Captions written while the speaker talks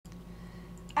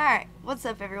Alright, what's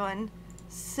up everyone?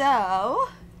 So,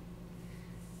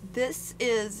 this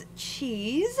is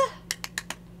Cheese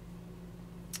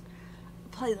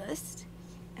playlist,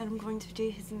 and I'm going to do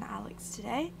his and Alex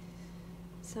today.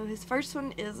 So his first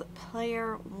one is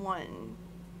Player 1.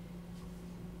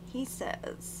 He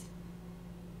says,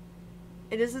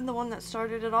 it isn't the one that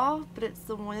started it all, but it's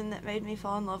the one that made me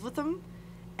fall in love with them.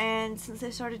 And since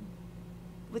they started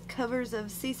with covers of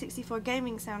C64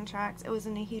 gaming soundtracks, it was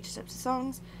in a huge step to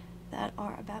songs that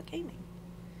are about gaming.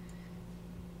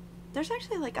 There's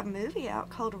actually like a movie out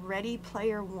called Ready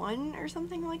Player One or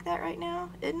something like that right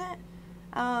now, isn't it?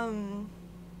 I'm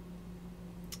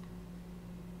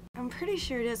pretty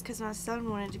sure it is because my son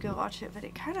wanted to go watch it, but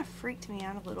it kind of freaked me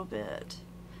out a little bit.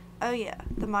 Oh yeah,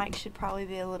 the mic should probably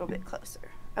be a little bit closer.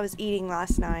 I was eating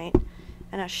last night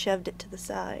and I shoved it to the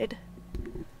side.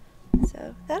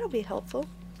 So that'll be helpful.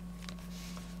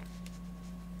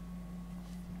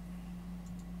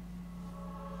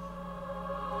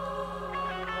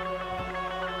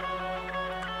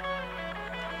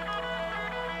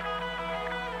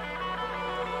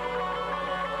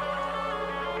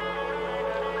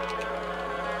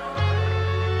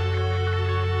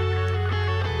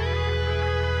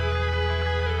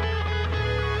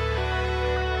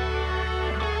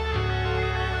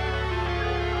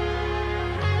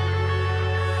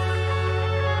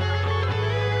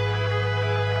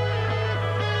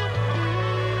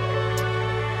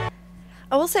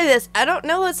 I will say this, I don't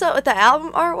know what's up with the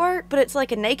album artwork, but it's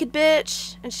like a naked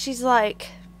bitch, and she's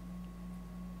like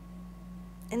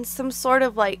in some sort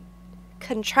of like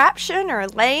contraption or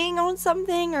laying on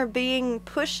something or being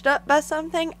pushed up by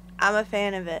something. I'm a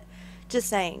fan of it. Just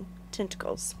saying.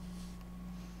 Tentacles.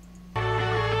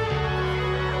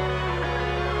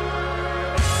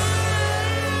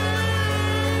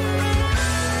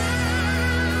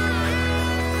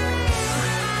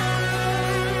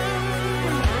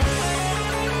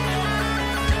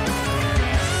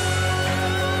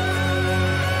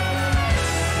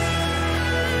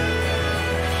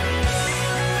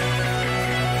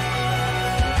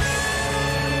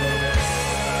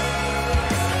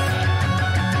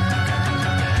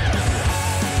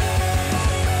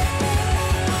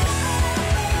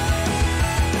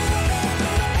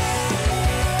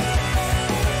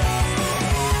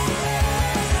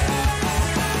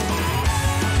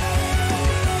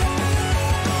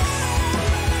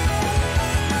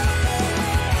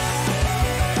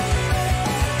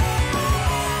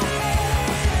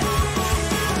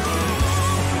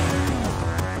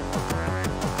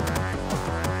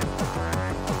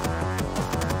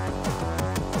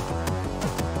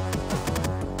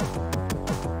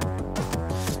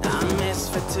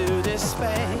 To this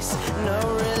space, no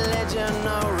religion,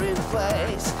 no real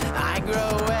place. I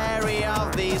grow weary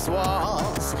of these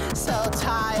walls, so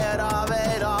tired of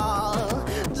it all.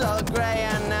 Dull gray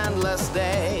and endless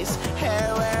days,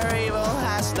 here where evil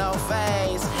has no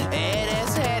face. It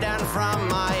is hidden from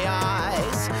my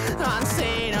eyes,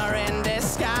 unseen or in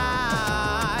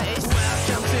disguise.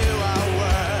 Welcome to a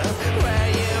world where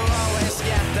you always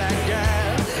get the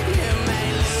girl. You may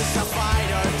lose a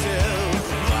fight or two,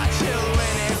 but you'll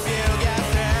win if you get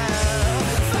through.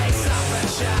 Face up and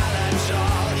challenge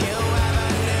all you ever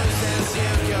knew since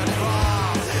you could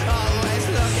fall. Always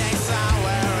looking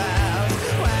somewhere else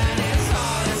when it's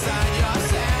all inside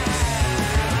yourself.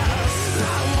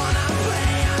 I wanna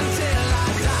play until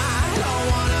I die. Don't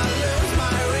wanna lose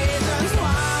my reasons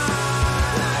why.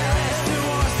 I race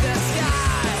towards the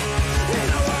sky in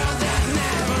a world that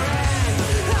never ends.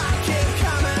 I keep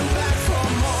coming back for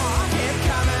more. Keep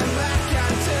coming back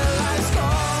until I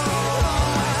score.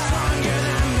 Always stronger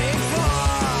than before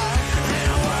in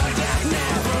a world that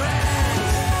never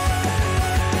ends.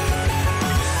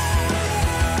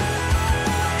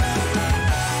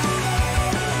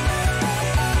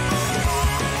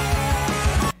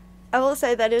 I will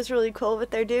say that is really cool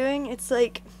what they're doing. It's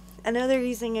like, I know they're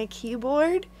using a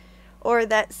keyboard or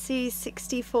that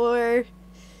C64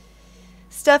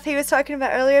 stuff he was talking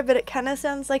about earlier, but it kind of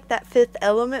sounds like that Fifth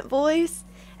Element voice,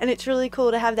 and it's really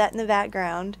cool to have that in the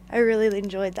background. I really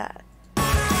enjoyed that. To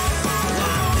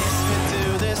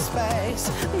this space,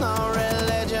 no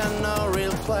religion, no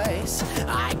real place.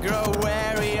 I grow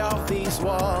weary of these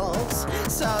walls,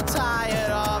 so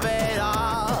tired of it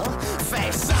all.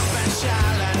 Face up and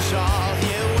challenge all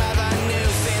you ever knew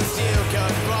since you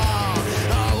could fall.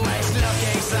 Always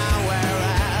looking somewhere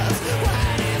else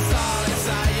when it's all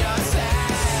inside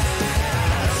yourself.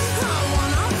 I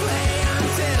wanna play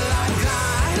until I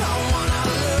die. Don't wanna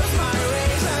lose my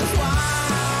reasons why.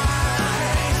 I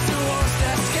race towards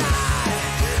the sky.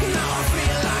 Now I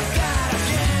feel like that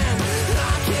again.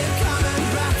 I keep coming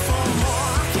back for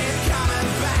more.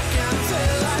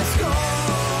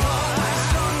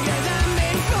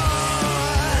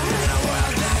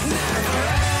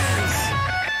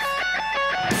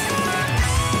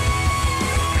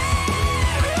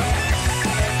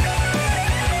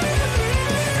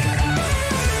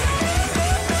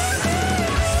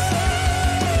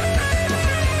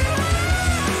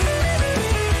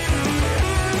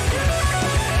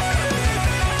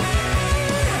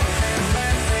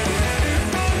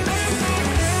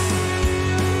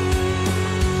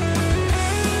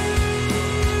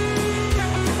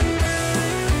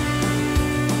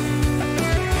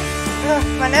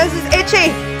 My nose is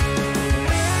itchy.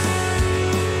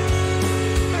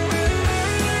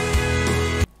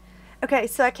 Okay,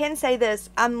 so I can say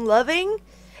this. I'm loving,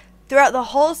 throughout the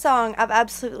whole song, I've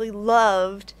absolutely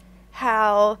loved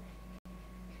how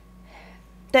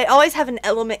they always have an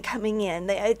element coming in.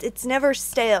 It's never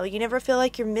stale. You never feel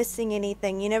like you're missing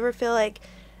anything. You never feel like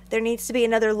there needs to be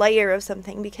another layer of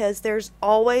something, because there's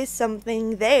always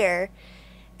something there.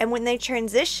 And when they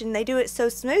transition, they do it so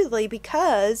smoothly,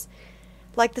 because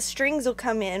like the strings will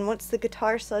come in once the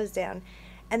guitar slows down.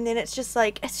 And then it's just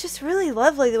like, it's just really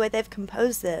lovely the way they've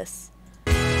composed this.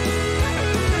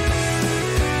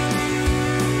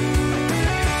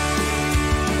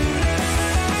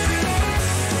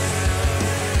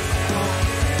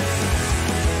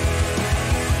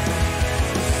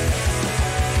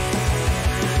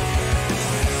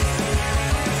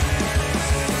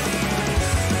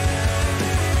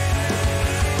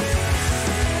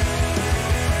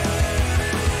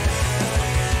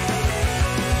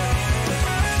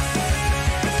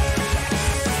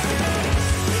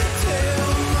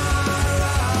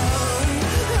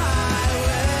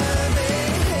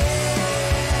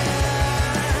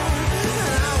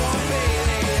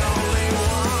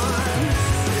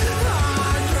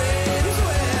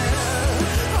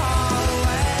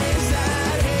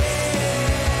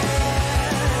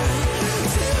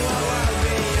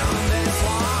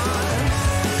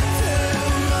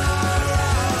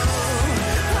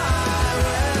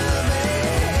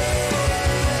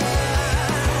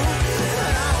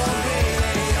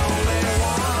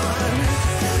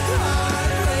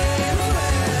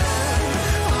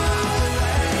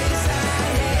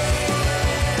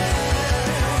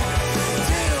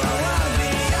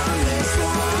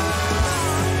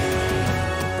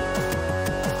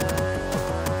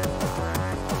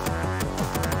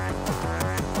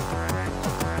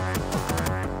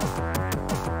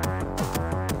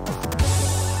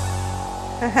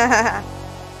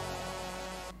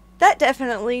 That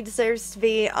definitely deserves to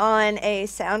be on a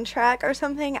soundtrack or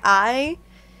something. I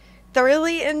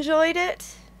thoroughly enjoyed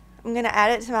it. I'm gonna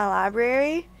add it to my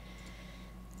library.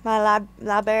 My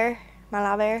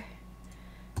library.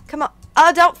 Come on.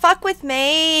 Oh, don't fuck with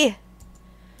me!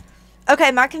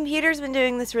 Okay, my computer's been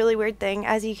doing this really weird thing,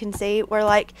 as you can see, where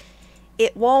like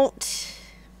it won't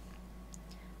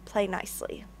play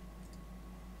nicely.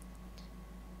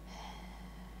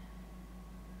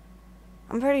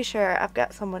 I'm pretty sure I've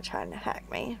got someone trying to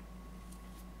hack me.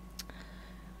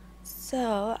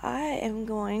 So I am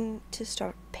going to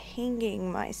start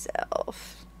pinging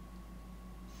myself.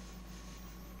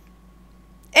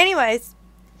 Anyways.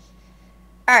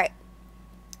 Alright.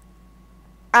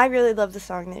 I really love the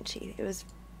song Nucci. It was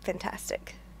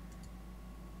fantastic.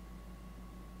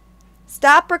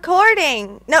 Stop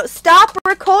recording! No, stop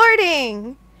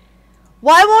recording!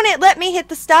 Why won't it let me hit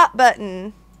the stop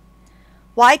button?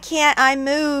 Why can't I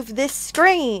move this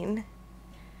screen?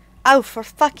 Oh, for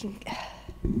fucking...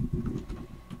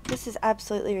 This is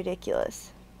absolutely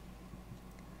ridiculous.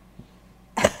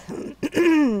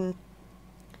 I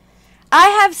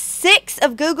have 6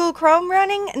 of Google Chrome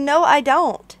running? No, I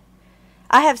don't.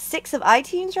 I have 6 of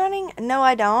iTunes running? No,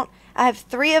 I don't. I have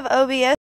 3 of OBS